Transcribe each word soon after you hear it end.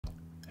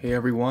Hey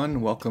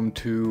everyone, welcome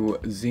to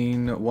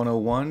Zine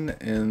 101.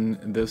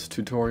 In this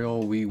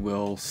tutorial we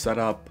will set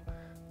up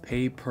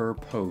pay per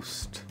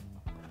post.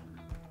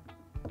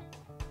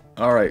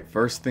 Alright,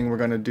 first thing we're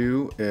going to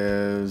do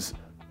is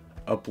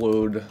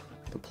upload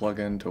the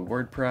plugin to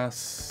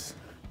WordPress.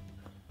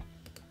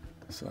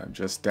 So I've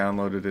just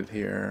downloaded it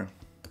here.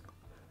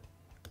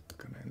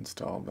 Going to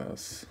install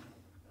this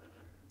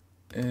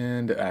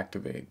and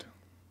activate.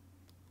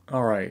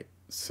 Alright,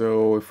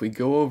 so if we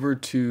go over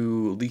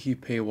to Leaky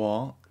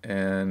Paywall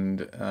and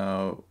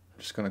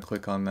just going to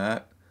click on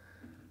that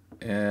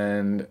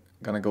and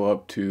going to go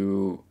up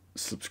to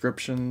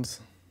subscriptions,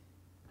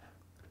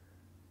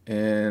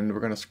 and we're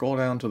going to scroll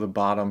down to the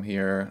bottom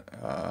here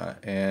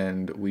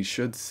and we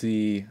should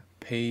see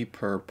pay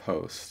per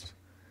post.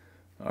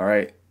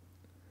 Alright,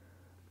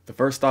 the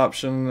first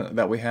option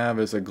that we have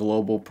is a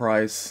global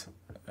price,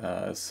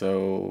 perhaps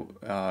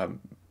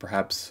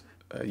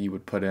you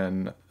would put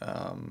in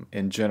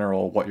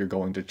general what you're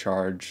going to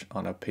charge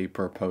on a pay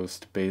per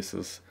post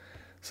basis.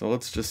 So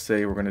let's just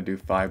say we're going to do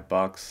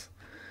 $5.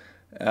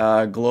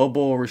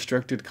 Global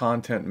restricted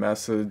content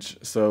message.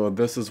 So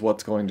this is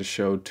what's going to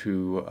show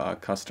to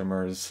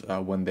customers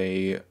when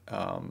they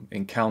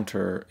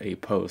encounter a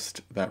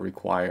post that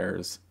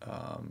requires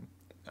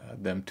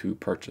them to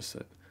purchase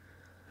it.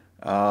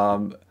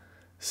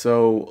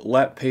 So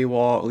let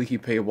Leaky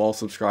Paywall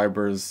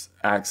subscribers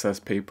access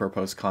pay per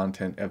post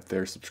content if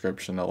their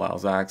subscription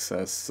allows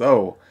access.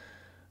 So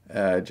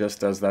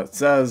just as that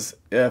says,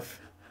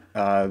 if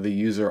the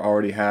user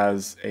already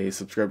has a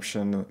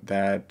subscription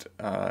that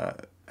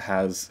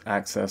has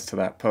access to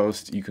that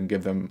post, you can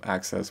give them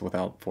access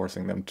without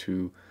forcing them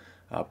to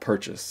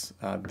purchase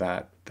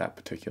that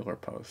particular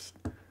post.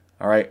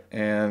 All right,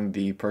 and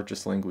the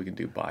purchase link we can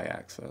do buy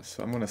access.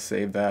 So I'm going to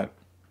save that.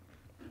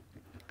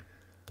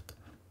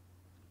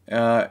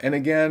 And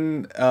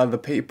again, the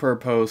pay per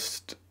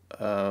post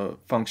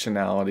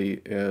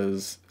functionality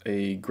is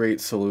a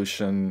great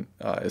solution,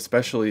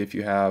 especially if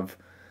you have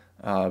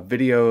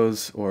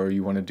videos, or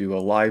you want to do a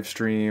live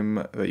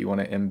stream that you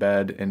want to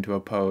embed into a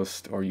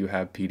post, or you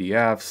have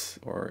PDFs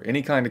or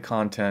any kind of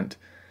content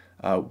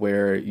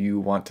where you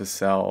want to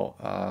sell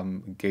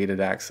gated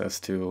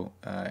access to,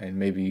 and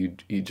maybe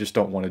you just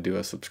don't want to do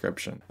a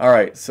subscription. All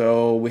right,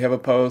 so we have a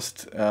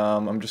post.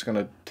 I'm just going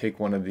to take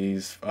one of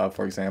these,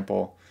 for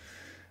example.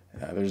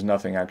 There's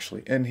nothing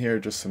actually in here,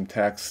 just some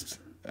text.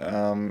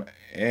 And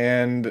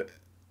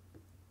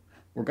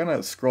we're going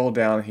to scroll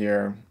down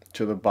here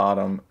to the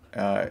bottom,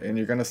 and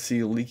you're going to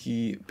see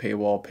Leaky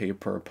Paywall pay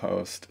per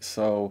post.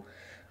 So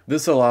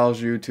this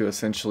allows you to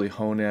essentially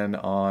hone in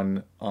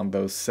on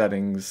those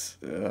settings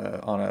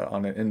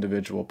on an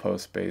individual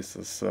post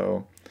basis.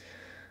 So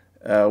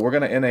we're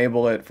going to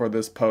enable it for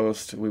this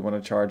post. We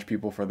want to charge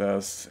people for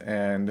this,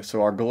 and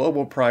so our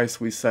global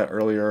price we set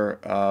earlier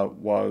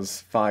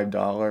was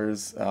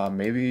 $5.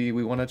 Maybe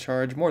we want to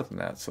charge more than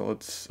that, so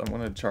I'm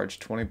going to charge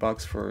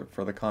 $20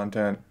 for the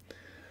content.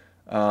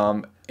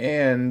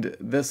 And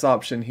this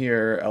option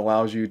here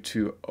allows you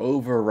to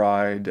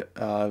override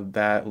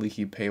that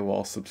Leaky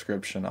Paywall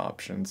subscription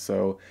option.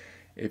 So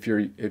if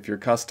your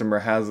customer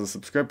has a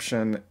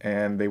subscription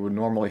and they would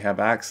normally have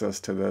access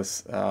to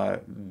this,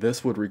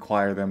 this would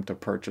require them to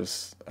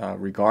purchase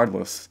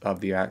regardless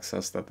of the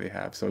access that they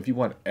have. So if you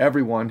want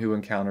everyone who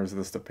encounters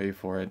this to pay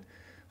for it,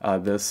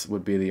 this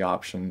would be the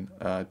option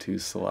to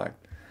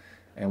select.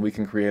 And we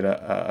can create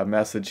a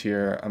message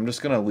here. I'm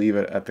just going to leave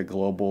it at the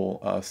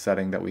global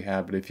setting that we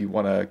have, but if you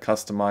want to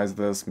customize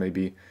this,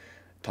 maybe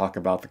talk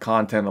about the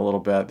content a little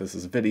bit, this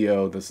is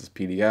video, this is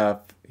PDF,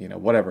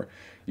 whatever,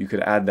 you could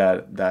add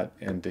that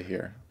into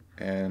here.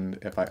 And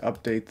if I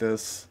update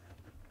this,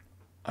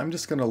 I'm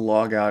just going to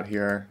log out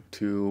here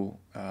to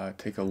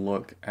take a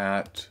look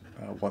at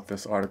what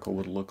this article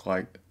would look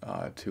like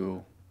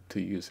to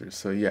users.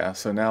 So yeah,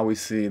 so now we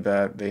see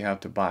that they have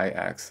to buy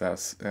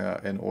access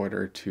in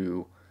order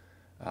to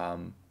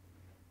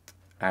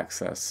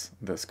access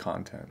this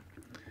content.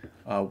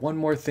 One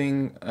more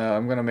thing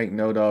I'm going to make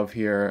note of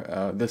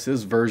here, this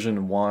is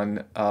version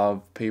 1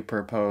 of pay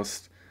per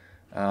post,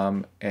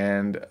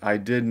 and I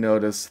did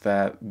notice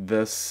that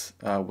this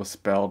was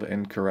spelled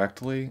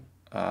incorrectly,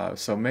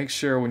 so make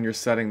sure when you're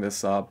setting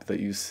this up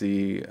that you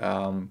see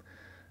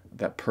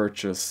that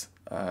purchase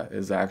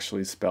is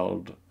actually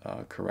spelled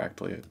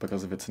correctly,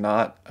 because if it's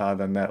not,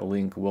 then that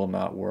link will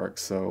not work.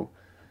 So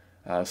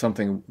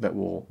something that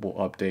we'll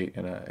update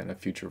in a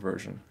future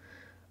version.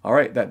 All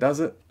right, that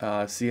does it.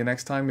 See you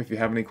next time. If you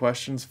have any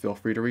questions, feel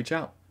free to reach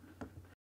out.